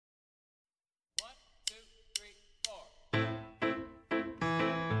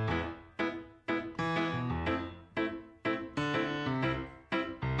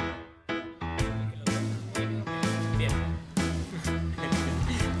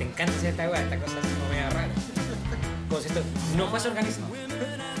encanta hacer esta weá, esta cosa así como media rara. Como si esto no fuese organizado.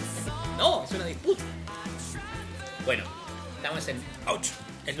 No, es una disputa. Bueno, estamos en Ouch.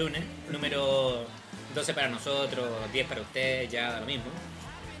 Es lunes, número 12 para nosotros, 10 para ustedes, ya da lo mismo.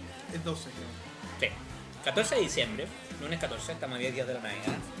 Es 12. Sí, 14 de diciembre, lunes 14, estamos a 10 días de la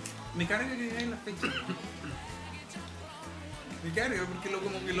Navidad. Me carga que digáis la fecha. Me carga porque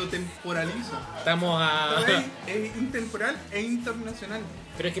como que lo temporaliza. Estamos a... Es intemporal e internacional.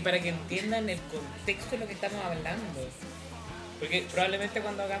 Pero es que para que entiendan el contexto de lo que estamos hablando. Porque probablemente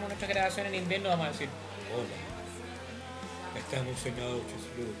cuando hagamos nuestra grabación en invierno vamos a decir: hola, estamos en Ouch.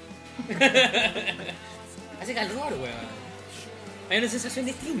 Hace calor, weón. Hay una sensación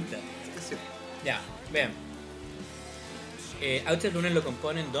distinta. Es cierto. Ya, vean. Ouch el lunes lo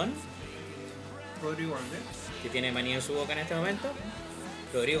componen Don, Rodrigo Valdés, que tiene manía en su boca en este momento,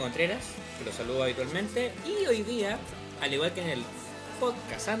 Rodrigo Contreras, que lo saludo habitualmente, y hoy día, al igual que en el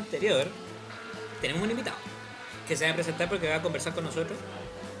podcast anterior, tenemos un invitado que se va a presentar porque va a conversar con nosotros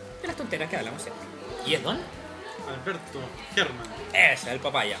de las tonteras que hablamos siempre. ¿Y es Don? Alberto Germán. Ese es el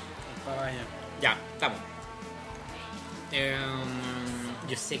papaya. Papaya. Ya, estamos.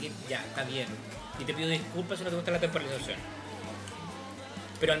 Yo sé que ya está bien y te pido disculpas si no te gusta la temporalización,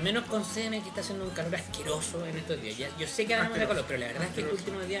 pero al menos concédeme que está haciendo un calor asqueroso en estos días. Yo sé que hablamos de calor, pero la verdad es que estos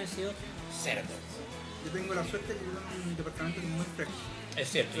últimos días han sido cerdos. yo tengo la suerte de que vivo en un departamento que es muy fresco. Es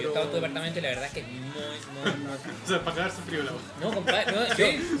cierto, yo he estado en tu departamento y la verdad es que es muy... O sea, para cagarse frío la voz. No, compadre,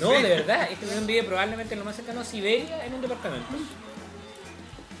 no, de verdad, es que yo vive probablemente en lo más cercano a Siberia en un departamento.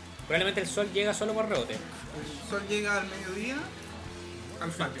 Probablemente el sol llega solo por rebote. El sol llega al mediodía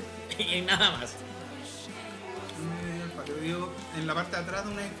al patio. Y nada más. Al mediodía al patio. Vivo en la parte de atrás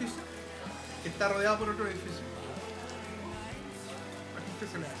de un edificio que está rodeado por otro edificio. ¿A qué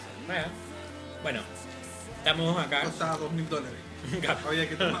se le hace? Bueno, estamos acá. Costaba $2,000. Había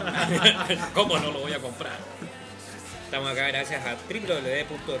que tomar. ¿Cómo no lo voy a comprar? Estamos acá gracias a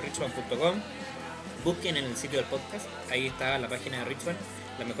www.richman.com. Busquen en el sitio del podcast, ahí está la página de Richman,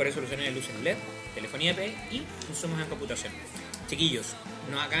 las mejores soluciones de luces LED, telefonía IP y insumos en computación. Chiquillos,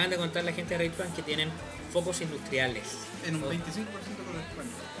 nos acaban de contar la gente de Richman que tienen focos industriales. En un 25% con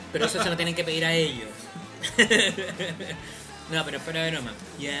descuento. Pero eso se lo tienen que pedir a ellos. No, pero fuera de broma.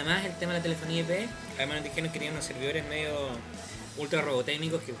 Y además el tema de la telefonía IP, además nos dijeron que tenían unos servidores medio ultra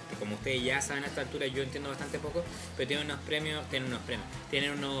robotécnicos que como ustedes ya saben a esta altura, yo entiendo bastante poco, pero tienen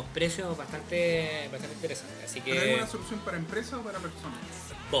unos precios bastante interesantes. Así que... ¿Pero hay una solución para empresa o para personas?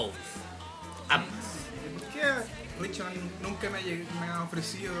 Both. Ambas. ¿Por qué Richard nunca me ha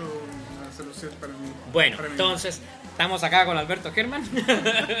ofrecido una solución para mí? Bueno, para mí? entonces, estamos acá con Alberto Germán.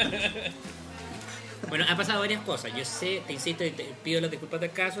 Bueno, han pasado varias cosas. Yo sé, te insisto y te pido las disculpas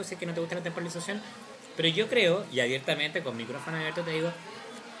del caso, sé que no te gusta la temporalización, pero yo creo, y abiertamente, con micrófono abierto te digo,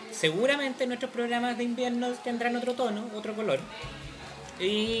 seguramente nuestros programas de invierno tendrán otro tono, otro color.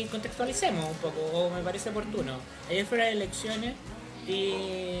 Y contextualicemos un poco, o me parece oportuno. Ayer fueron las elecciones y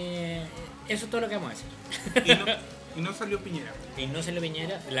eso es todo lo que vamos a decir. Y no salió Piñera. Y no salió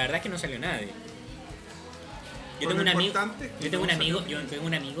Piñera, la verdad es que no salió nadie. Yo Por tengo lo un amigo, importante que yo tengo no un amigo, salió yo tengo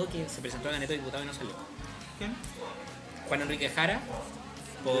un amigo que se presentó a Ganeto diputado y no salió. ¿Quién? Juan Enrique Jara,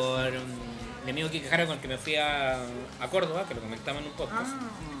 por mi amigo Quique Jara con el que me fui a Córdoba, que lo comentamos en un podcast,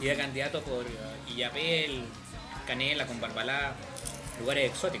 y era candidato por Illapel, Canela, con Barbalá,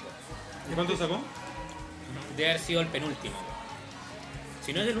 lugares exóticos. ¿Y cuánto sacó? Debe haber sido el penúltimo.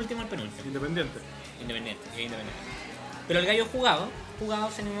 Si no es el último, el penúltimo. Independiente. Independiente. Pero el gallo jugado,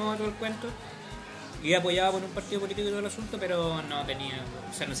 se animó a todo el cuento. Y apoyaba por un partido político y todo el asunto, pero no tenía,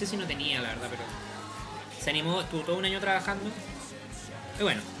 o sea, no sé si no tenía, la verdad, pero se animó, estuvo todo un año trabajando. Y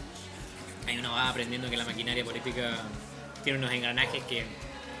bueno, ahí uno va aprendiendo que la maquinaria política tiene unos engranajes que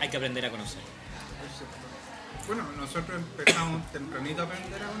hay que aprender a conocer. Bueno, nosotros empezamos tempranito a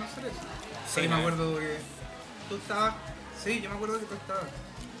aprender a conocer eso. Sí, yo me acuerdo que tú estabas... Sí, yo me acuerdo que tú estabas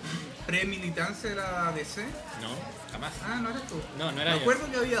pre-militancia de la DC. No, jamás. Ah, no eres tú. No era me yo.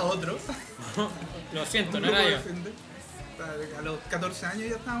 acuerdo que había otro. Lo siento, Un no era grupo yo. de gente. A los 14 años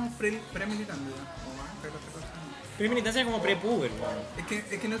ya estábamos pre-militando. O más, de los 14 años. Pre-militancia como pre-puber.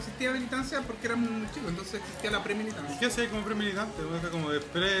 Es que no existía militancia porque éramos muy chicos, entonces existía la ¿Y pre-militancia. qué hacía como pre-militante? Como de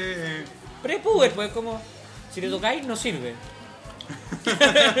pre... Pre-puber, pues como, si te tocáis, no sirve.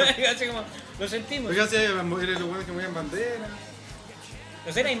 Así como, lo sentimos. ¿Qué hacía? Eres los buenos que movían bandera.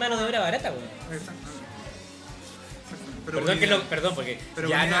 No sé, hay manos de obra barata, güey. Exactamente. Perdón, porque pero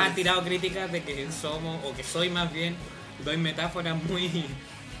ya nos unidades. han tirado críticas de que somos, o que soy más bien, doy metáforas muy,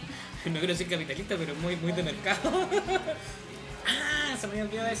 no quiero decir capitalista, pero muy de mercado. Se me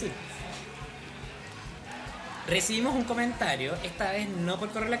olvidó decir. recibimos un comentario, esta vez no por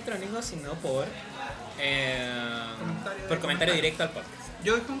correo electrónico, sino por comentario directo al podcast.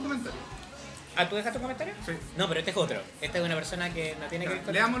 Yo dejé un comentario. ¿Ah, tú dejaste un comentario? Sí. No, pero este es otro. Esta es una persona que no tiene que ver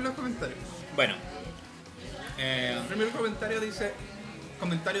con... Leamos los comentarios. Bueno. El primer comentario dice: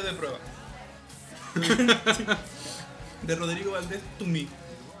 comentario de prueba. De Rodrigo Valdés to me.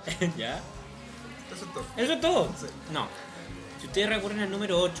 ¿Ya? Eso es todo. ¿Eso es todo? Sí. No. Si ustedes recurren al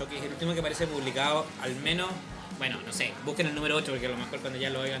número 8, que es el último que aparece publicado, al menos, bueno, no sé, busquen el número 8 porque a lo mejor cuando ya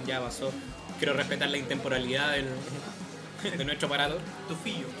lo oigan ya pasó. Quiero respetar la intemporalidad de nuestro aparato.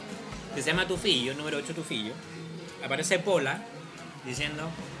 Tufillo. Que se llama Tufillo, número 8 Tufillo. Aparece Pola diciendo,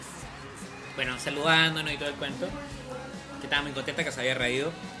 bueno, saludándonos y todo el cuento, que estaba muy contenta que se había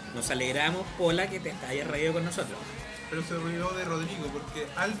reído. Nos alegramos, Pola, que te hayas reído con nosotros. Pero se rió de Rodrigo porque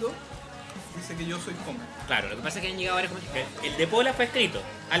Aldo dice que yo soy fome. Claro, lo que pasa es que han llegado varios comentarios. El de Pola fue escrito.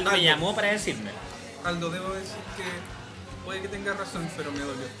 Aldo me Aldo. llamó para decirme. Aldo, debo decir que puede que tenga razón, pero me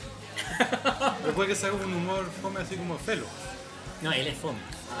dolió. Después que saca un humor fome así como felo. No, él es fome.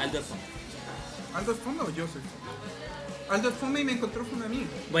 Aldo es fome. ¿Aldo es fome o yo soy fome? Aldo es fome y me encontró fome a mí.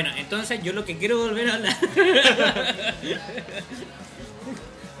 Bueno, entonces yo lo que quiero volver a hablar.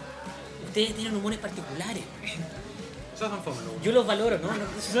 Ustedes tienen humores particulares. Esos son fome, ¿no? Yo los valoro, ¿no?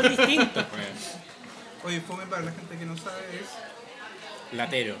 Son distintos. Oye, fome para la gente que no sabe es,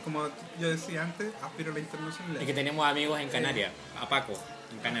 Latero. como yo decía antes, aspiro a la Es que internacionalidad. tenemos amigos en Canarias. A Paco,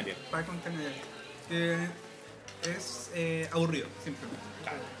 en Canarias. Para con Canadá. Es aburrido, simplemente.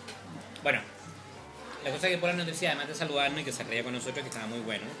 Bueno, la cosa que Pola nos decía, además de saludarnos y que se reía con nosotros, que estaba muy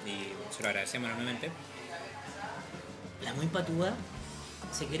bueno, y se lo agradecemos enormemente. La muy patúa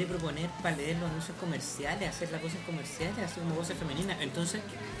se quiere proponer para leer los anuncios comerciales, hacer las voces comerciales, así como voces femeninas. Entonces,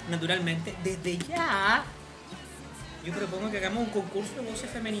 naturalmente, desde ya, yo propongo que hagamos un concurso de voces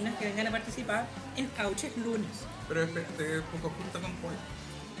femeninas que vengan a participar en Couches Lunes. Pero es poco justo con Pola.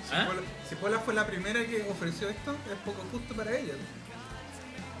 ¿Ah? Si Pola fue la primera que ofreció esto, es poco justo para ella.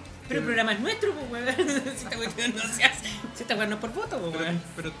 Pero el programa es nuestro, pues, weón. Si esta cuestión no se hace, si esta weón no es por voto, pues, weón.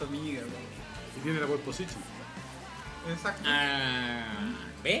 Pero tu amiga, ¿no? Y tiene la pole position. Exacto. Ah,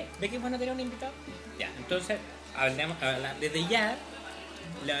 ¿ve? ¿Ve que es bueno tener un invitado? Ya, entonces, desde ya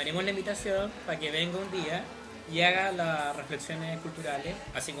le haremos la invitación para que venga un día y haga las reflexiones culturales,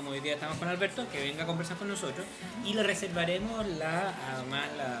 así como hoy día estamos con Alberto, que venga a conversar con nosotros y le reservaremos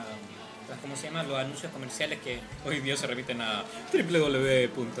 ¿cómo se llama? Los anuncios comerciales que hoy día se repiten a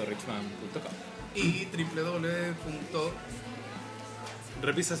www.richman.com. Y www.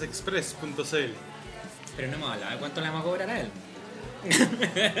 Repisasexpress.cl. Pero no hemos hablado de cuánto le vamos a cobrar a él.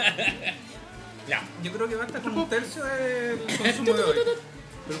 Ya. Yo creo que basta con un tercio del consumo de hoy.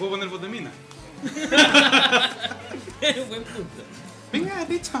 Pero puedo poner voz de mina. Buen punto. Venga a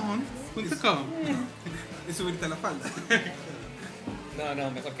richon.com y subirte a la falda.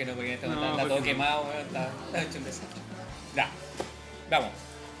 No, mejor que no, porque está, No, está mejor todo que no. quemado, weón, está hecho un desastre. Ya, vamos.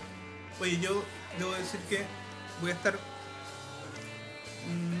 Oye, yo debo decir que voy a estar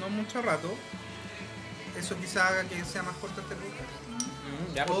no mucho rato. Eso quizá haga que sea más corto este podcast.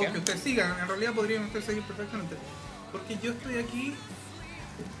 Ya, O ¿por que qué? ustedes sigan, en realidad podrían ustedes seguir perfectamente. Porque yo estoy aquí.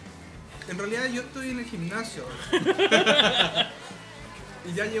 En realidad yo estoy en el gimnasio ahora.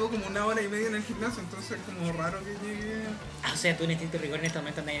 Y ya llevo como 1 hora y media en el gimnasio, entonces es como raro que llegue. Ah, o sea, tú en estricto rigor en este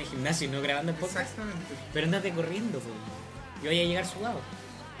momento andas en el gimnasio y no grabando el podcast. Exactamente. Pero andate corriendo, pues. Yo voy a llegar sudado.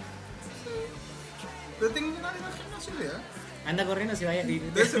 Pero tengo ganas de ir al gimnasio, ¿verdad? Anda corriendo si vaya.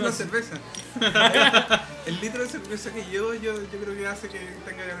 Debe ser la cerveza. El litro de cerveza que llevo, yo creo que hace que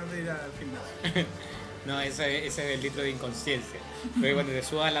tenga ganas de ir al gimnasio. No, ese es el litro de inconsciencia. Porque cuando te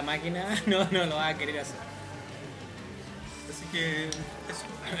subas a la máquina, no lo vas a querer hacer. Así que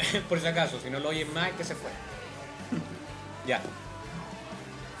eso. Por si acaso, si no lo oyes más, que se fue. Ya.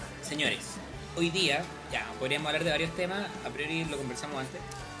 Señores, hoy día, ya, podríamos hablar de varios temas, a priori lo conversamos antes,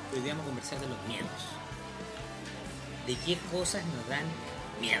 hoy día vamos a conversar de los miedos. ¿De qué cosas nos dan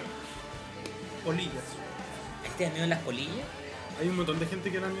miedo? Polillas. ¿A ti te dan miedo las polillas? Hay un montón de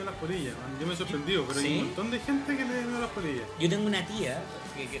gente que le da miedo a las polillas, man. Yo me he sorprendido, pero ¿Sí? hay un montón de gente que le da miedo a las polillas. Yo tengo una tía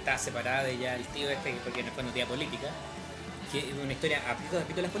que está separada de ella, el tío este, porque no fue una tía política, que es una historia a pico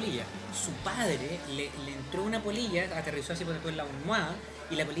de las polillas. Su padre le entró una polilla, aterrizó así por después en la almohada,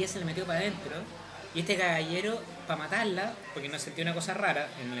 y la polilla se le metió para adentro. Y este caballero, para matarla, porque no sentía una cosa rara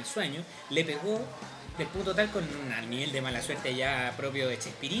en el sueño, le pegó del punto tal con un nivel de mala suerte ya propio de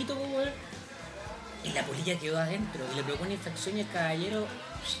Chespirito, weón. Y la polilla quedó adentro y le provocó una infección y el caballero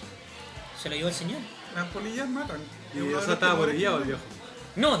se lo llevó el señor. Las polillas matan. Y eso estaba polillado el viejo.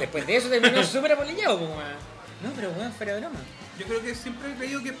 No, después de eso terminó súper apolillado, como no, pero weón, fuera de broma. Yo creo que siempre he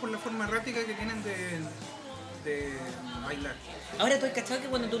creído que es por la forma errática que tienen de bailar. Ahora tú has cachado que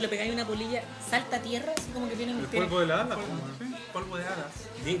cuando tú le pegáis una polilla, salta a tierra, así como que tienen El polvo de la ala. Sí, polvo de hadas.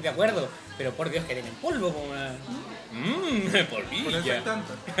 Sí, de acuerdo, pero por Dios que tienen polvo como una... Por eso polilla. hay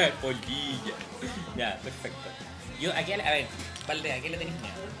tanto. Polilla. Ya, perfecto. Yo aquí, a ver, Valdés, ¿a qué le tenés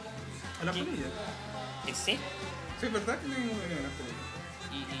miedo? A la polilla. ¿Ese? Sí, es verdad que no hay miedo a las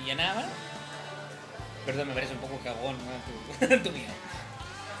polillas. ¿Y ya nada más? Perdón, me parece un poco cagón, ¿no? Tu miedo.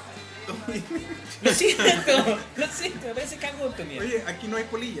 Lo siento, me parece cagón tu miedo. Oye, aquí no hay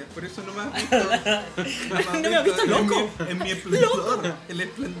polillas, por eso no me has visto. No me has visto loco. En mi esplendor, el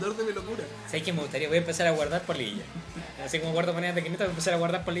esplendor de mi locura. ¿Sabes qué me gustaría? Voy a empezar a guardar polillas. Así como guardo monedas de 500, voy a empezar a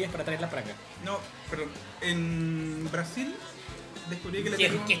guardar polillas para traerlas para acá. No, perdón. En Brasil descubrí que le ¿Qué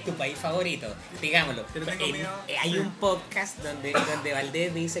tengo... es tu país favorito? Digámoslo. Que le tengo miedo. Hay Sí. un podcast donde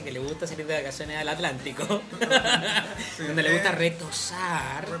Valdés dice que le gusta salir de vacaciones al Atlántico. Sí, donde le gusta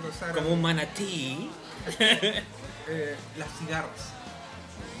retosar retosar. como un manatí. Las cigarras.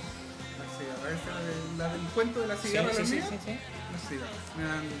 Las cigarras. Esta, la del cuento de la cigarra, Sí, la sí, mía. sí, sí. Las cigarras. Me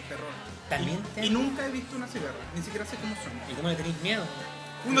dan terror. También te... Y nunca he visto una cigarra. Ni siquiera sé cómo son. ¿Y cómo le tenéis miedo?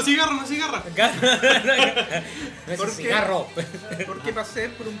 Una cigarra, una cigarra. No es ¿Por un qué? cigarro. Porque pasé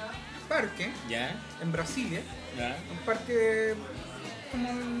por un parque ¿Ya? en Brasilia. ¿Ya? Un parque como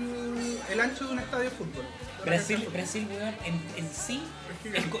el ancho de un estadio de fútbol. Brasil, weón, en sí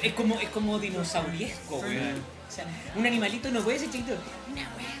es como dinosauriesco, Sí. weón. O sea, un animalito no puede ser chiquito. Una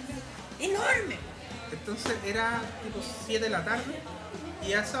weá enorme. Entonces era tipo 7 de la tarde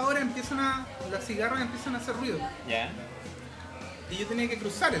y a esa hora las cigarras empiezan a hacer ruido. ¿Ya? Y yo tenía que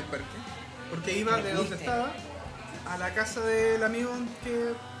cruzar el parque porque iba ¿Pero de donde fuiste? estaba a la casa del amigo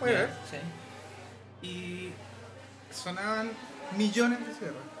que fue a ver Sí. y sonaban millones de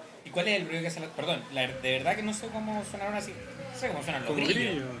cigarras. ¿Y cuál es el ruido que hace la... Perdón, de verdad que no sé cómo sonaron así. No sé cómo suenan los Como grillos.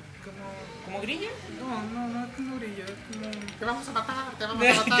 grillo. Como... ¿Como grillo? No es como brillo, es como... Te vamos a matar, te vamos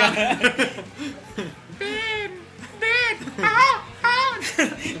a matar.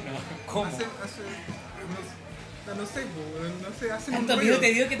 No, ¿cómo? No sé, no sé, hacen un ¿Tanto ruido. miedo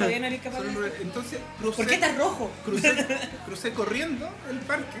te dio que todavía no eres capaz Hacen un de...? ruido. Entonces crucé, ¿Por qué estás rojo? crucé corriendo el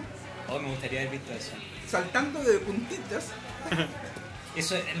parque, Oh, me gustaría haber visto eso. saltando de puntitas,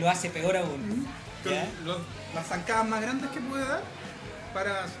 Eso lo hace peor aún. con ¿Ya? las zancadas más grandes que pude dar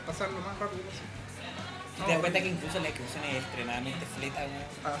para pasar lo más rápido posible. ¿Y te das cuenta que incluso la descripción es extremadamente fleta,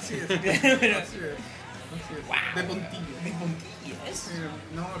 weón? Así es, Pero- así es. Así es. Wow. De puntillo. De puntillas. Sí,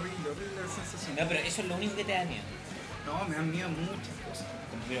 no, horrible la sensación. No, pero eso es lo único que te da miedo. No, me dan miedo muchas cosas.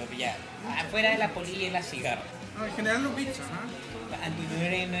 Pero ya, afuera de la polilla y la cigarra. No, en general los bichos, ¿no? No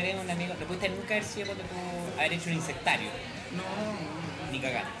eres un amigo, no pudiste nunca haber sido cuando tú haber hecho un insectario, No, ni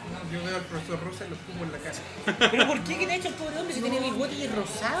cagar. no, yo veo al profesor Rosa y los tuvo en la cara. ¿Pero por qué? ¿Qué te ha hecho el pobre hombre si tenía bigote y es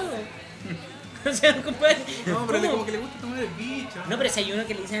rosado? O sea, compadre. No, pero ¿cómo? como que le gusta tomar el bicho. No, pero si hay uno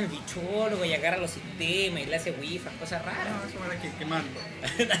que le dicen el bichólogo y agarra los sistemas y le hace wifi, cosas raras. No, eso para que quemarlo.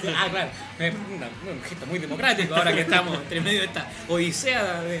 Ah, claro, un gesto muy democrático ahora que estamos entre medio de esta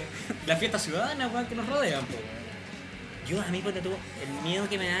odisea de la fiesta ciudadana, weón, que nos rodean, po, weón. Yo, a mí, ponte tú, el miedo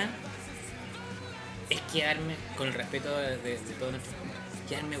que me da es quedarme, con el respeto de todos nuestros,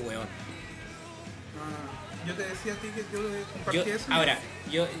 quedarme weón. Yo te decía a ti que yo Yo, compartí eso. ahora,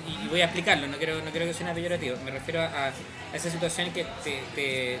 y voy a explicarlo, no quiero que suene peyorativo, me refiero a esa situación en que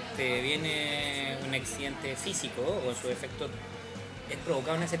te viene un accidente físico o su efecto es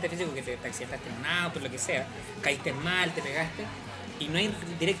provocado un accidente físico, que te accidentaste en un auto, lo que sea, caíste mal, te pegaste y no hay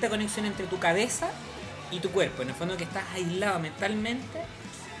directa conexión entre tu cabeza y tu cuerpo, en el fondo que estás aislado mentalmente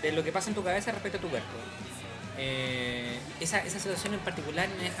de lo que pasa en tu cabeza respecto a tu cuerpo. Esa situación en particular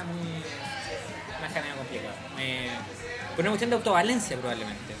me deja medio complicado. Por una cuestión de autovalencia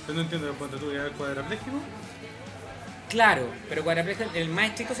probablemente. Yo no entiendo, ponte tú, ¿ya el cuadrapléjico? Claro, pero cuadrapléjico en el más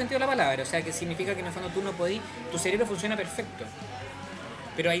estricto sentido de la palabra, o sea que significa que en el fondo tú no podís, tu cerebro funciona perfecto,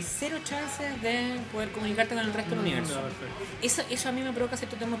 pero hay cero chances de poder comunicarte con el resto del universo. No, perfecto. Eso a mí me provoca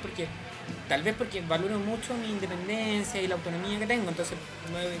cierto temor porque tal vez porque valoro mucho mi independencia y la autonomía que tengo, entonces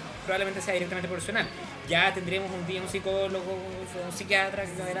probablemente sea directamente profesional. Ya tendremos un día un psicólogo, un psiquiatra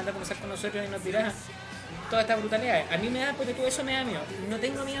que vendrá a conversar con nosotros y nos dirá toda esta brutalidad. A mí me da, porque todo eso me da miedo. No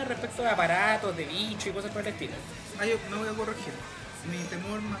tengo miedo respecto de aparatos, de bichos y cosas por el estilo. Yo me voy a corregir. Mi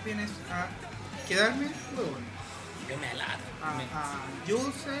temor más bien es a quedarme huevón. Yo me alato. Yo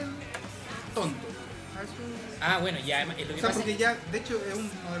ser tonto. A eso- Ah, bueno, ya es lo O que sea, pasa. porque ya, de hecho, es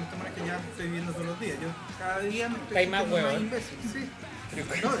uno de los temores que ya estoy viviendo todos los días. Yo cada día me estoy Hay más sintiendo huevón. imbécil. Sí.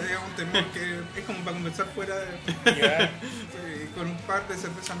 No, es un temor que es como para conversar fuera de... Ya. Sí, con un par de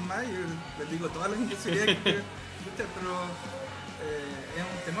cervezas más, yo les digo todas las imbecilidades que pero es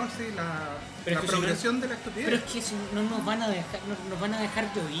un temor, sí, Pero la es que progresión de la estupidez. Pero es que si no nos van a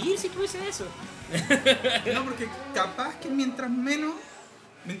dejar de oír si tú dices eso. No, porque capaz que mientras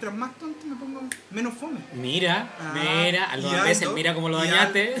más tonto me pongo, menos fome. Mira, Aldo y a veces Aldo- mira cómo lo y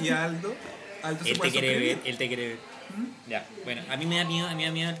dañaste. Y Aldo se Él te puede quiere ver, suscribir. él te quiere ver. Ya, bueno, a mí me da miedo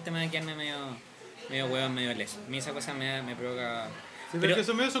el tema de quedarme medio huevón, medio leso. A mí esa cosa me provoca... Sí, pero es que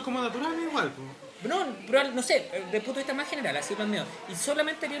esos medios son como naturales igual, pues. No, pero no sé, desde el punto de vista más general, así los míos. Y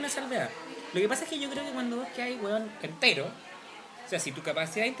solamente haría una salvedad. Lo que pasa es que yo creo que cuando ves que hay huevón entero, o sea, si tu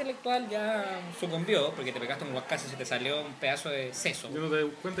capacidad intelectual ya sucumbió, porque te pegaste un guascazo y se te salió un pedazo de seso. Yo no te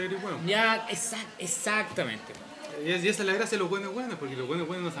doy cuenta que eres bueno. Ya, exactamente. Y esa es la gracia de los buenos, porque los buenos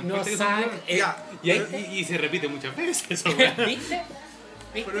no se dan No cuenta que son sabe. buenos. Ya, Y se repite muchas veces eso, weón. ¿Viste?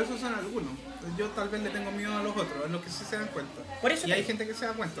 pero esos son algunos. Yo tal vez le tengo miedo a los otros, a los que sí se dan cuenta. Por eso y te hay digo. gente que se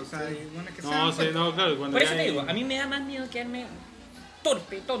da cuenta, o sea, hay buenas que se No, dan sí, cuenta. no, claro. Cuando Por eso ya te hay- digo, a mí me da más miedo quedarme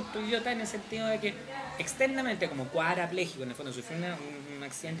torpe, tonto, idiota, en el sentido de que externamente, como cuadrapléjico, en el fondo sufrí un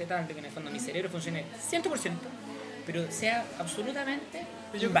accidente tal de que en el fondo mi cerebro funcione 100%, pero sea absolutamente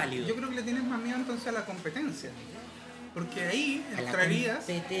inválido. Yo creo que le tienes más miedo entonces a la competencia. Porque ahí A la entrarías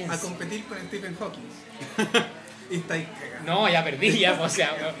competencia. a competir con Stephen Hawking. Y estáis cagados. No, ya perdí, ya, o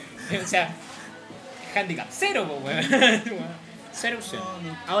sea, handicap cero, pues, weón. Cero opción.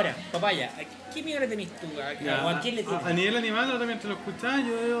 No. Ahora, papaya, ¿qué miedo le tenés tú? Ya, ¿O a quién le tienes? a nivel animal, ahora mientras lo escuchaba,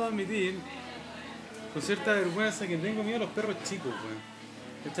 yo debo admitir, con cierta vergüenza, que tengo miedo a los perros chicos, weón.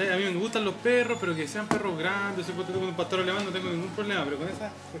 ¿Cachai? A mí me gustan los perros, pero que sean perros grandes. Si tengo un pastor alemán, no tengo ningún problema, pero con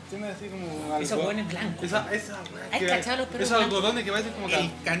esas cuestiones así como. Esos hueones blancos. Esa ¿Has cachado los perros esos blancos? algodones que parecen como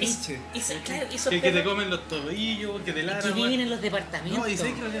El caniche. Claro, esos que te perros comen los tobillos, que te que ladran. viven weón. en los departamentos. No, y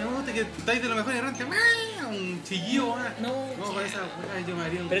sé que lo que me gusta es que estáis de lo mejor errante, un chillido, No, no, con esa weá yo me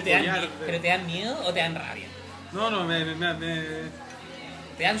haría un ¿Pero te, dan, collar de- ¿Pero te dan miedo o te dan rabia? No,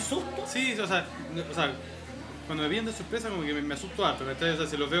 ¿Te dan susto? sí, o sea, cuando me vienen de sorpresa como que me asusto harto, ¿cachai? O sea,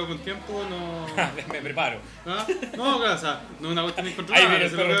 si los veo con tiempo, no... Me preparo. ¿Ah? No, claro, o sea, no es una cuestión Ahí incontrolable, viene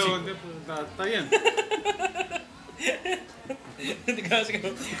el si los perro veo chico. con tiempo, está bien.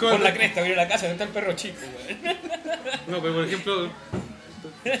 Por la cresta, voy a la casa, ¿dónde está el perro chico? Güey? No, pero por ejemplo...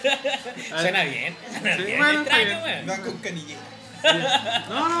 Suena bien. Suena Sí, bien. bueno, está extraño, bien. güey. Va con canillera.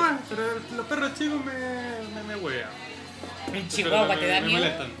 No, pero los perros chicos me huean. Un chihuahua te da me miedo.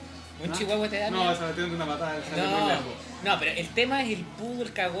 molestan. Un ¿Ah? chihuahua te da No, miedo. esa me tienen una patada, sale muy No, lejos. no, pero el tema es el pudo,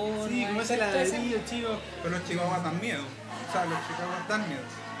 el cagón. Sí, ¿no? como ese Todo ese- ladrillo, chico. Pero los chihuahuas dan miedo. O sea, los chihuahuas dan miedo.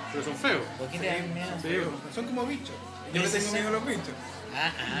 Pero son feos. ¿Por qué te dan miedo? Sí, Son como bichos. Yo le Ese tengo sí. miedo a los bichos.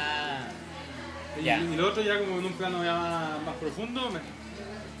 Ya. Y lo otro ya como en un plano ya más profundo,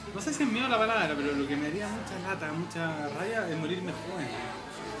 no sé si es miedo la palabra, pero lo que me haría mucha lata, mucha raya es morirme joven.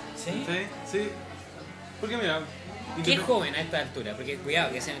 ¿Sí? ¿Sí? Sí. Porque mira... ¿Qué es joven a esta altura? Porque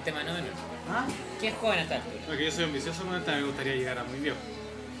cuidado, que ese es el tema no menor. ¿Ah? ¿Qué es joven a esta altura? Porque yo soy ambicioso con esta, me gustaría llegar a muy viejo.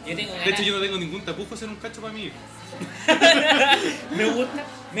 Yo tengo ganas. De hecho yo no tengo ningún tapujo hacer un cacho para mi hijo.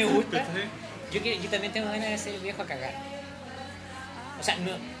 Me gusta. ¿Cachai? Yo también tengo ganas de ser viejo a cagar. O sea,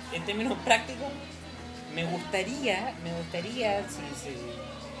 no, en términos prácticos, me gustaría si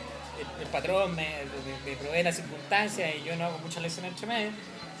el patrón me provee las circunstancias y yo no hago muchas lecciones entre medio,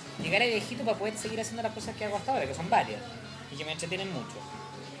 llegar a viejito para poder seguir haciendo las cosas que hago hasta ahora, que son varias, y que me entretienen mucho.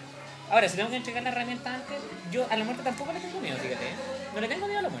 Ahora, si tengo que entregar la herramienta antes, yo a la muerte tampoco le tengo miedo, fíjate, ¿eh? No le tengo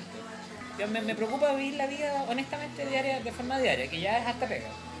miedo a la muerte. Yo me preocupa vivir la vida honestamente diaria, de forma diaria, que ya es hasta pega.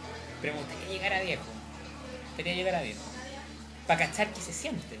 Pero me gustaría llegar a viejo. Para cachar que se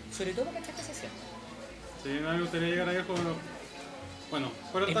siente. Sobre todo para cachar que se siente. Sí, no me gustaría llegar a viejo, bueno,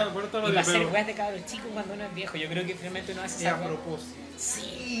 por Y otra para radio, hacer pero... weas de cabros chicos cuando uno es viejo. Yo creo que finalmente uno hace Y a esa wea. propósito.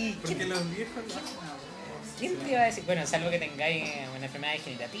 Sí. Porque los viejos lo hacen a propósito. ¿Quién te iba a decir? Bueno, salvo que tengáis una enfermedad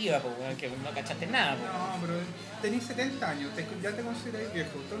degenerativa, pues, weón, que no cachaste nada, pues. No, pero tenés 70 años, ya te consideráis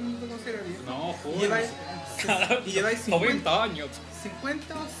viejo. Todo el mundo te considera viejo. No, Y joder. lleváis, y lleváis 90 años.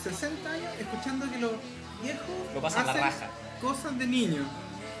 50 o 60 años escuchando que los viejos Lo pasan la hacen raja. cosas de niños.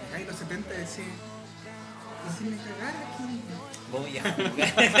 Acá en los 70 decís, ¿y si me cagara aquí? Voy a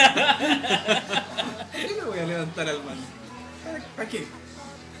 ¿Qué me voy a levantar al mar? ¿Para qué?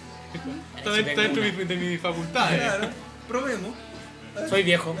 Está dentro de mi facultad, Claro, probemos. A ver- Soy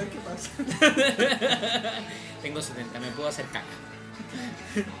viejo. A ver qué pasa. Tengo 70, me puedo hacer caca.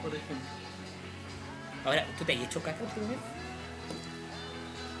 Por ejemplo. Ahora, ¿tú te has hecho caca últimamente?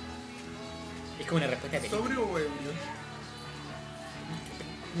 Es como una respuesta de película. ¿Sobre o huevo?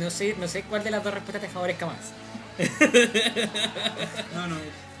 No sé cuál de las dos respuestas te favorezca más. No. No,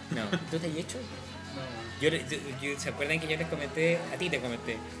 ¿tú te has hecho? No. ¿Se acuerdan que yo les comenté, a ti te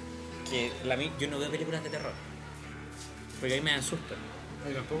comenté, que yo no veo películas de terror? Porque a mí me dan susto.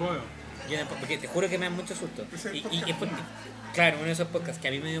 Ahí tampoco veo. Yo tampoco, porque te juro que me dan mucho susto. Ese es el Y podcast, es porque, ¿no? claro, uno de esos podcasts que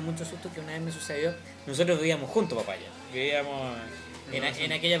a mí me dio mucho susto, que una vez me sucedió. Nosotros vivíamos juntos, papaya. Vivíamos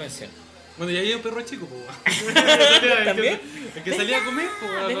en aquella pensión. Bueno, ya había un perro chico, pues. ¿También? El que salía a comer,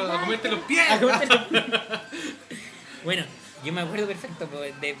 pues, a comerte los pies. Bueno, yo me acuerdo perfecto,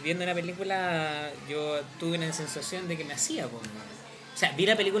 viendo una película, yo tuve una sensación de que me hacía, po. O sea, vi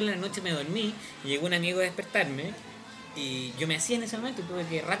la película en la noche, me dormí, y llegó un amigo a despertarme, y yo me hacía en ese momento, y tuve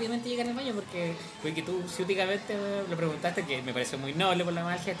que rápidamente llegar al baño, porque tú ciúticamente le preguntaste, que me pareció muy noble por la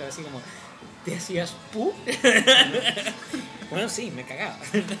mala gesto, así como, ¿te hacías pu? Bueno, sí, me cagaba.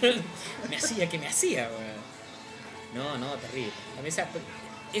 Me hacía, weón. No, terrible. A mí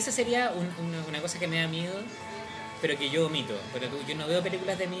esa sería una cosa que me da miedo, pero que yo omito. Pero yo no veo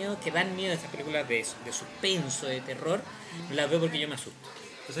películas de miedo que dan miedo, esas películas de suspenso, de terror, no las veo porque yo me asusto.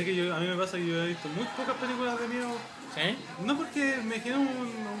 O sea que a mí me pasa que yo he visto muy pocas películas de miedo. ¿Sí? No porque me genera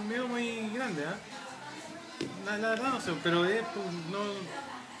un miedo muy grande, ¿ah? La verdad no sé, pero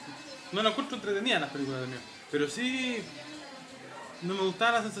no la encuentro entretenida las películas de miedo. Pero sí, no me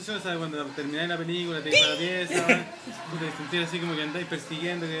gustaba la sensación, ¿sabes? Cuando termináis la película, te ibas a la pieza, tú te sentías así como que andáis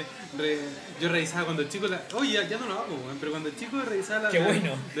persiguiendo. Yo revisaba cuando el chico, oye, ya no lo hago, pero cuando el chico revisaba ¡Qué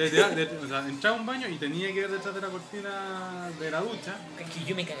bueno! o sea, entraba a un baño y tenía que ver detrás de la cortina de la ducha. Es que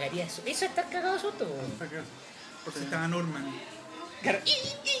yo me cagaría eso. Eso es estar cagado de susto, weón. Porque estaba Norman. Claro.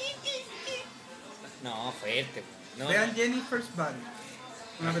 No, fuerte. No. Vean Jennifer's Body.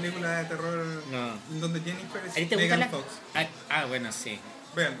 Una película de terror donde Jennifer ¿A ti es te gusta Megan la...? Fox. Bueno, sí.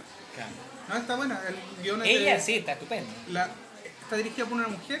 Vean. Claro. No, está buena. El guion es Ella de, sí, está estupendo. está dirigida por una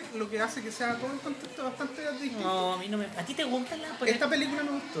mujer, lo que hace que sea todo un contexto bastante distinto. No, a mí no me... ¿A ti te gusta la...? Esta película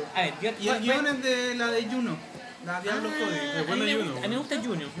me gustó. A ver, Y el guion es de la de Juno. La Diablo Cody. A mí me gusta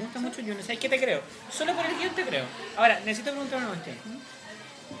Juno, me gusta mucho Juno. ¿Sabes qué te creo? Solo por el guión te creo. Ahora, necesito preguntar una cuestión.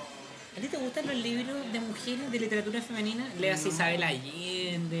 ¿A ti te gustan los libros de mujeres de literatura femenina? Leas Isabel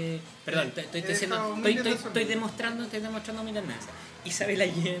Allende. Perdón, estoy demostrando mi tendencia. Isabel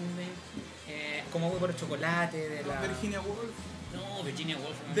Allende, Como voy por el chocolate, de la... Virginia Woolf. No, Virginia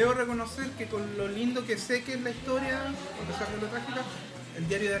Woolf. No. Debo reconocer que con lo lindo que sé que es la historia, a pesar de lo trágica, el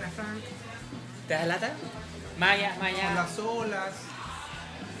diario de Ana Frank, ¿Te da lata? Maya. con las olas,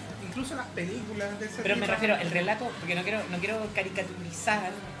 incluso las películas de ese Pero me tipo. refiero al relato, porque no quiero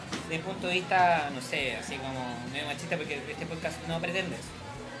caricaturizar desde el punto de vista, no sé, así como medio machista, porque este podcast no pretende eso.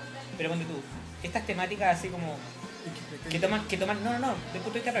 Pero ponte tú, estas temáticas así como que toman, no, desde el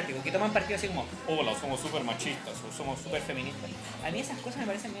punto de vista práctico, que toman partido así como, hola, somos súper machistas o somos súper feministas. A mí esas cosas me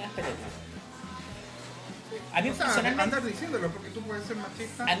parecen medias pelotas. A mí O sea, personalmente, andar diciéndolo, porque tú puedes ser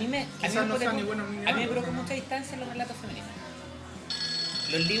machista. a mí me Quizás ni bueno ni a mí malo, me provoca pero mucha distancia los relatos femeninos.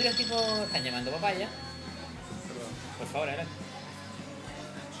 Los libros tipo, están llamando papaya, por favor, adelante.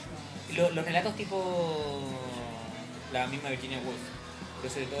 Los relatos tipo la misma Virginia Woolf,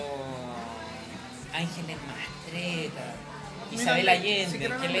 pero sobre todo Ángeles Mastreta, Mira, Isabel Allende,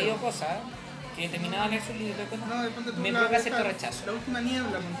 siquiera que he no leído leo. cosas, que he terminado de leer sus libros y todo No, de ponte tú me la- provoca cierto esta- rechazo. La última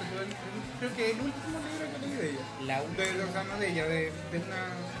niebla, ponte tú, creo que el último libro que leí de ella. O sea, no de ella, de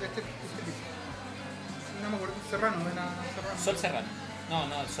este tipo. No me acuerdo, Serrano, de la Serrano. Sol Serrano.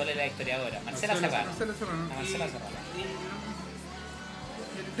 No, Sol era la historiadora. Marcela Serrano. Marcela Serrano. Marcela Serrano.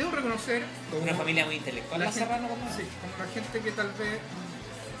 Debo reconocer como Una familia muy intelectual. La gente- Serrano, como sí, como la gente que tal vez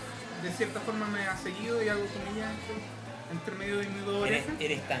de cierta forma me ha seguido y hago comillas entre medio y mi dos orejas.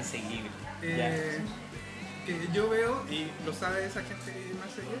 Eres tan seguible. Que yo veo, y lo sabe esa gente que me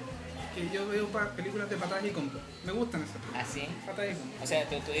ha seguido, que yo veo películas de patadas y combos. Me gustan esas películas. ¿Ah, sí? Patadas y combos. O sea,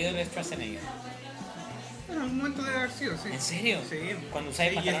 tu ídolo es Schwarzenegger. Bueno, en un momento debe haber sido, sí. ¿En serio? Sí. Cuando usáis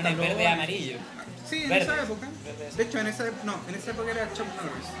Sí, pantalones y verde y Stallone. amarillo. Sí, en Verde. esa época. Verde. De hecho, en esa época era Chuck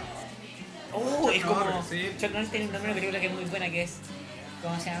Norris. Oh, es como. Norris, sí. Chuck Norris tiene un nombre de una película que es muy buena, que es.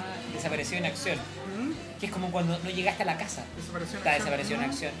 ¿Cómo se llama? Desapareció en acción. Que es como cuando no llegaste a la casa. Desapareció en Está acción. desapareció en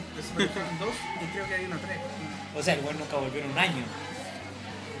acción. Desapareció en 2 y creo que hay una 3. O sea, el güey nunca volvió en un año.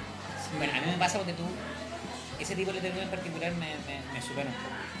 Sí. Bueno, a mí me pasa porque ese tipo de literatura en particular me supera un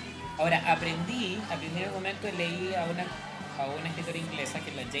poco. Ahora, aprendí en un momento, leí a una escritora inglesa, que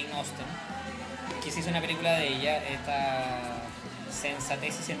es la Jane Austen, que se hizo una película de ella, esta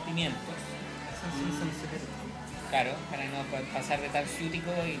Sensatez y Sentimientos. Claro, para no pasar de tan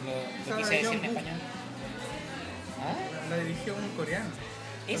ciútico y lo quise decir en español. ¿Ah? La dirigió un coreano.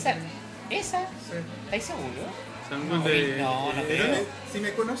 ¿Esa? Sí. ¿Estáis seguros? No, no creo. Si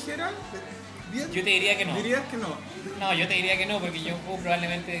me conociera, bien, Yo te diría que no. dirías que no. No, yo te diría que no, porque John Woo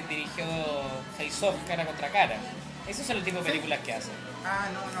probablemente dirigió Face Off cara contra cara. Esos son el tipo de películas que hace. Ah,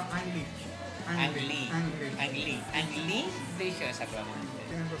 no, I'm Lee. Ang Lee. Dirigió esa probablemente.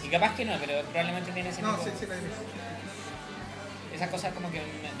 Y capaz que no, pero probablemente tiene ese No, tipo. sí, la dirigió. Esas cosas como que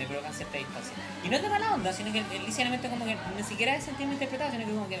me provocan cierta distancia. Y no es de mala onda, sino que ligeramente como que ni siquiera es sentirme interpretado, sino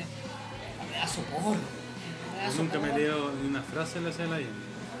que como que me da sopor. Yo nunca me leo ni una frase de la Isabel Allende.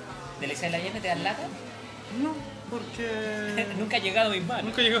 ¿De la Isabel Allende te dan lata? No, porque... Nunca ha llegado a mis manos.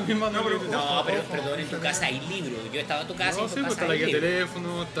 Nunca llegó a mi mano. No, pero- No, pero Ojo, perdón, en tu ojo, casa hay libros. Yo he estado en tu casa y No, en tu sí, pues casa está la hay guía de libros.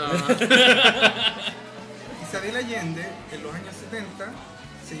 teléfono, está... Isabel Allende, en los años 70,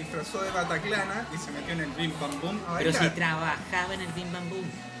 se disfrazó de Bataclana y se metió en el Bim Bam Boom a Pero bailar. si trabajaba en el Bim Bam Boom.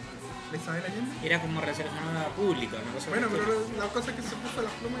 ¿La Isabel Allende? Era como relacionado público, una cosa Bueno, por el pero la cosa es que se puso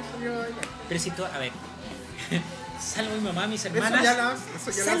las plumas y salió a bailar. Pero si tú, a ver, salvo mi mamá, mis Eso hermanas. ya la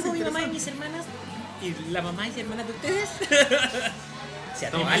hace Salvo mi mamá y interesante. mis hermanas y la mamá y hermanas de ustedes. Si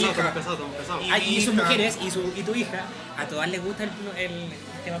a todas Estamos les- pesados. Y- y sus hija. mujeres y tu hija, a todas les gusta el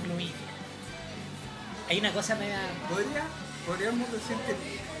tema plumífero. Hay una cosa media. Podríamos decir que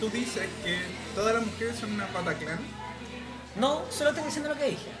tú dices que todas las mujeres son una Bataclan. No, solo estoy diciendo lo que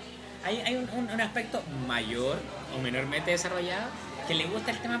dije. Hay un aspecto mayor o menormente desarrollado que le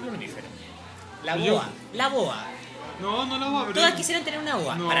gusta el tema plumífero. La Yo- boa. La boa. No la voy a ver. Todas quisieran tener una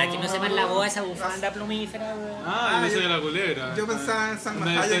boa. No. Para que no sepan la boa, esa bufanda plumífera. weón. Ah, yo soy de la culebra. Yo pensaba en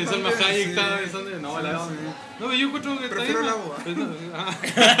Salma En Hayek Salma también, Hayek sí. estaba pensando en... No, Sí, la... sí. No, pero yo encuentro que Prefiero está la bien. boa. Pero no,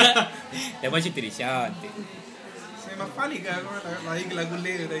 ah. La boa es interesante. Se ve más fálica, como la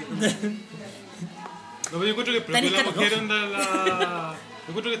culebra. No, pero yo encuentro que Tan pero la mujer escatológico. anda la... Yo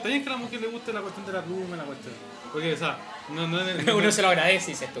encuentro que está bien que a la mujer le guste la cuestión de la pluma, la cuestión. Porque, o sea, no Uno se lo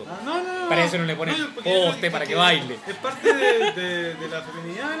agradece, dices tú. Ah, no. Para eso no le ponen yo- porque yo creo poste para que baile. Es parte de la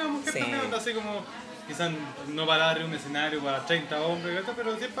feminidad de la mujer Sí. también, onda así como, quizás no para darle un escenario para 30 hombres, ¿cachai?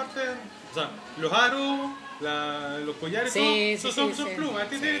 Pero sí es parte, o sea, los aros, los collares, Sí, todo, sí, son, sí, son sí. plumas,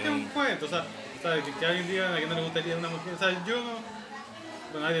 tiene un cuento, o sea, que alguien diga que no le gustaría una mujer, o sea, yo no,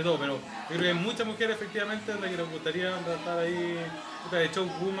 bueno, hay de todo, pero yo creo que hay muchas mujeres efectivamente a las que les gustaría estar ahí, puta, de show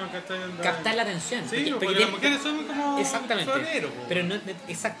woman, ¿cachai? Andar- Captar la atención. Sí, porque las mujeres son como Exactamente. floreros, po. Pero no,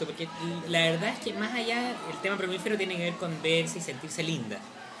 exacto, porque la verdad es que más allá el tema plumífero tiene que ver con verse y sentirse linda.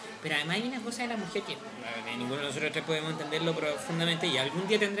 Pero además hay una cosa de la mujer que ninguno de nosotros tres podemos entenderlo profundamente y algún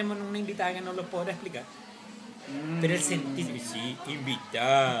día tendremos una invitada que nos lo podrá explicar. Pero el sentir, sí,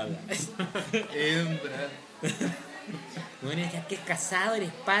 invitada. Hembra. Bueno, ya que es casado, eres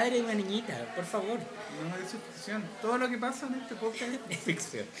padre de una niñita, por favor. No, es ficción. Todo lo que pasa en este podcast Es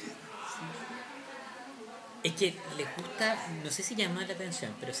ficción. Es que les gusta, no sé si llamar la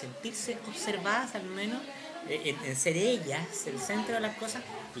atención, pero sentirse observadas al menos, en ser ellas el centro de las cosas,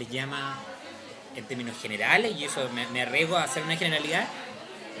 les llama, en términos generales, y eso me arriesgo a hacer una generalidad,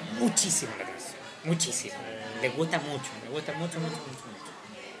 muchísimo la atención. Muchísimo. Les gusta mucho, mucho.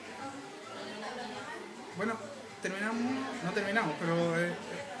 Bueno, no terminamos, pero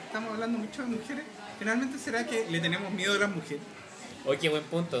estamos hablando mucho de mujeres. Finalmente, ¿será que le tenemos miedo a las mujeres? Oye, qué buen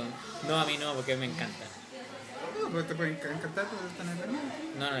punto. No, a mí no, porque me encanta. No, pues te pueden encantar, pero tener miedo.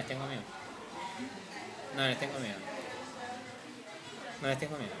 No les tengo miedo. No les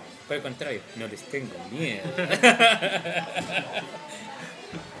tengo miedo. Por el contrario, no les tengo miedo.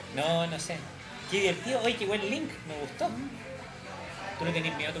 No sé. Qué divertido. Oye, qué buen link. Me gustó. ¿Tú le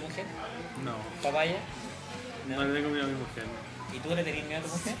tenés miedo a tu mujer? No, ¿Papaya? no le tengo miedo a mi mujer. ¿Y tú le tenés miedo a tu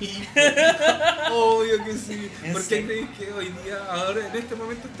mujer? Sí, obvio que sí. ¿En ¿Por qué serio? creéis que hoy día, ahora en este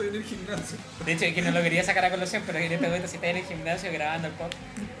momento estoy en el gimnasio? De hecho, es que no lo quería sacar a colación, pero en este momento si estás en el gimnasio grabando el podcast,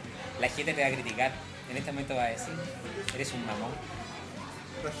 la gente te va a criticar. En este momento va a decir, eres un mamón.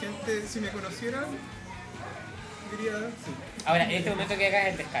 La gente, si me conociera, diría sí. Ahora, en este momento que hagas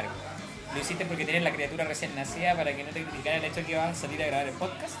el descargo, ¿lo hiciste porque tienes la criatura recién nacida para que no te criticara el hecho de que vas a salir a grabar el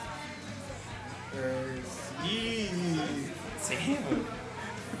podcast? Sí. Sí,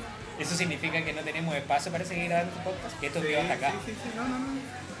 pues. ¿Eso significa que no tenemos espacio para seguir grabando el podcast? ¿Que esto quedó hasta acá? Sí, no.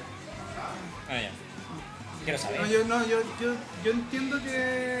 Ah, ya. Quiero saber. No, yo entiendo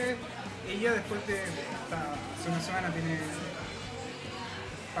que ella después de hace una semana tiene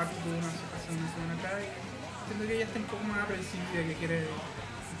parto hace una semana atrás y entiendo que ella está un poco más aprensiva, que quiere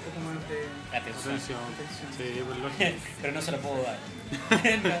un poco más de Atención. Atención. Sí, pues lógico. Pero no se lo puedo dar.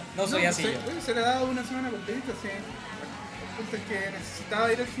 no soy así yo. Se le ha dado una semana completa, sí. El punto es que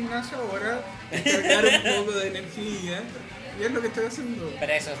necesitaba ir al gimnasio ahora, cargar un poco de energía y es lo que estoy haciendo.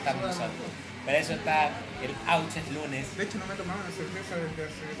 Para eso estamos nosotros. Para eso está el ouch el lunes. De hecho no me he tomado una cerveza desde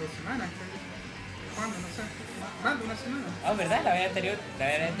hace 2 semanas. ¿Cuándo? No sé. Más de una semana. Ah, ¿verdad? La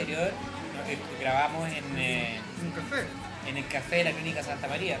vez anterior grabamos en Un café. el café de la clínica Santa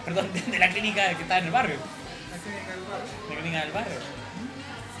María. Perdón, de la clínica que está en el barrio. La clínica del barrio. La clínica del barrio.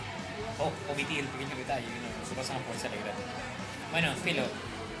 omití el pequeño detalle, que no se pasan por ser gratis. Bueno, filo,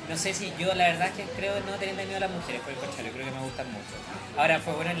 no sé si yo la verdad es que creo no tenerle miedo a las mujeres, por el contrario, creo que me gustan mucho. Ahora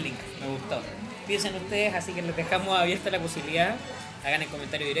fue bueno el link, me gustó. Piensen ustedes, así que les dejamos abierta la posibilidad, hagan el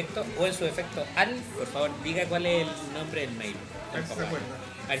comentario directo o en su defecto por favor, diga cuál es el nombre del mail. A ver si se acuerda.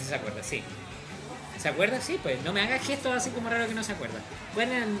 A ver si se acuerda, sí. ¿Se acuerda? Sí, pues no me haga gestos así como raro que no se acuerda.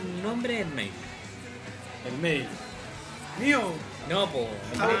 ¿Cuál es el nombre del mail? El mail. Mío. No, pues.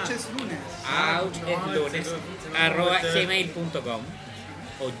 Ouches lunes. Oucheslunes arroba gmail.com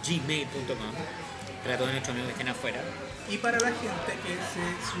o gmail.com para todos nuestros amigos que estén afuera. Y para la gente que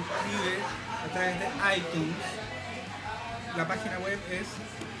se suscribe a través de iTunes, la página web es,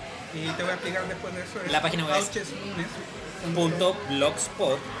 y te voy a explicar después de eso, es la página web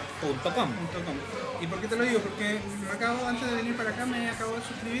 .blogspot.com. ¿Y por qué te lo digo? Porque antes de venir para acá, me acabo de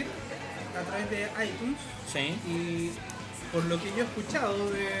suscribir a través de iTunes. Sí. Y por lo que yo he escuchado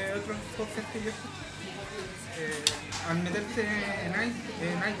de otros podcasts que yo escucho, al meterse en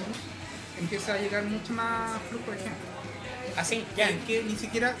iTunes, empieza a llegar mucho más flujo de gente. Así, ya. Que ni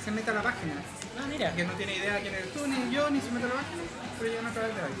siquiera se mete a la página. Ah, mira. Que no tiene idea quién eres tú, ni yo, ni se mete a la página, pero llegan a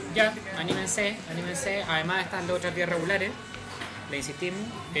través de iTunes. Ya, Así que- anímense. Además están las otras vías regulares, le insistimos.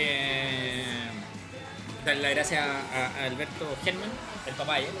 Darle las gracias a Alberto Germán, el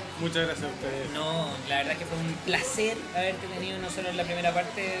papaya. Muchas gracias a ustedes. No, la verdad que fue un placer haberte tenido no solo en la primera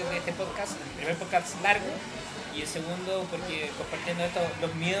parte de este podcast, el primer podcast largo, y el segundo porque compartiendo esto,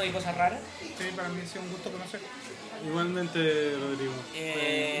 los miedos y cosas raras. Sí, para mí ha sido un gusto conocer. Igualmente, Rodrigo.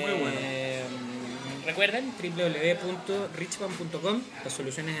 Muy bueno. Recuerden www.richman.com, las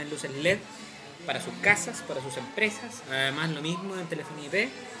soluciones en luces LED para sus casas, para sus empresas, además lo mismo en telefonía IP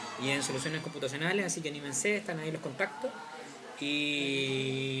y en soluciones computacionales, así que anímense, están ahí los contactos.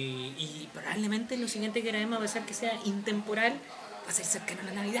 Y probablemente lo siguiente que grabemos va a ser que sea intemporal, va a ser cercano a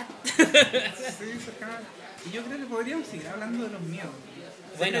la Navidad. Sí, cercano. Y yo creo que podríamos seguir hablando de los miedos.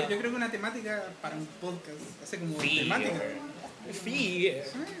 Bueno. Yo creo que una temática para un podcast, hace como Sí. temática. Sí.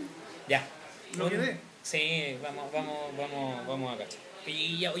 Ya. Lo que dé. Sí, vamos a cachar.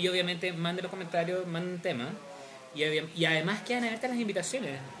 Y obviamente manden los comentarios, manden temas. Y además quedan abiertas las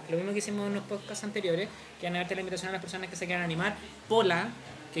invitaciones. Lo mismo que hicimos en los podcasts anteriores, quedan abiertas las invitaciones a las personas que se quieran animar. Pola,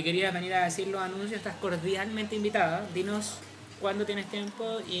 que quería venir a decir los anuncios, estás cordialmente invitada. Dinos cuándo tienes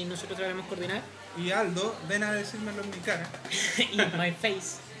tiempo y nosotros te vamos a coordinar. Y Aldo, ven a decírmelo en mi cara. In my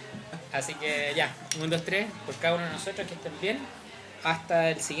face. Así que ya, 1, 2, 3, por cada uno de nosotros, que estén bien. Hasta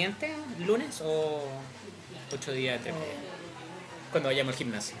el siguiente lunes o 8 días de terapia. Cuando vayamos al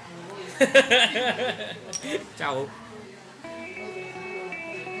gimnasio. Chao.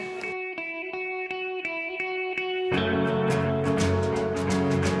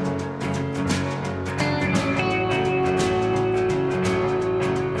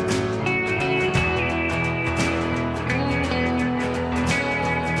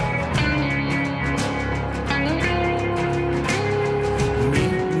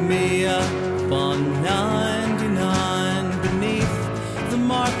 Meet me up on 99 beneath the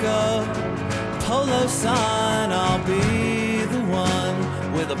Marco Polo sign. I'll be the one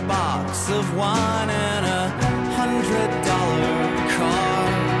with a box of wine and $100 car.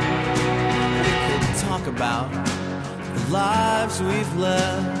 We could talk about the lives we've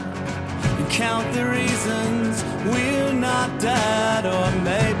led and count the reasons we're not dead. Or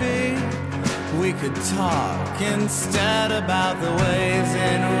maybe we could talk instead about the ways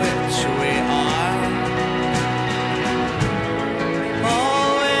in which we are.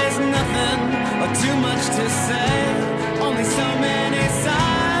 Always nothing or too much to say. Only so many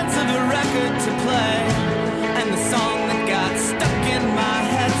sides of a record to play. And the song that got stuck in my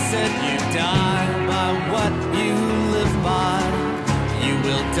head said, you die by what you live by. You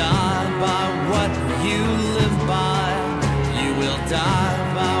will die by what you live by. You will die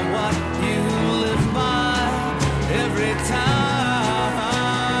by what you live by every time.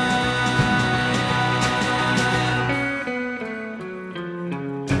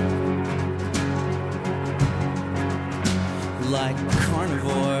 Like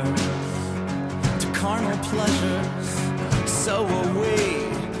carnivore to carnal pleasures, so are we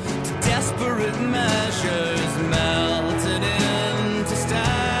to desperate measures, melted into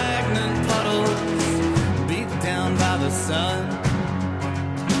stagnant puddles, beat down by the sun.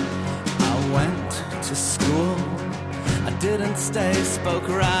 I went to school, I didn't stay, spoke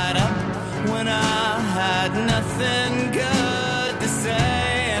right up when I had nothing good to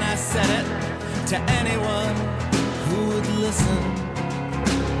say, and I said it to anyone who would listen.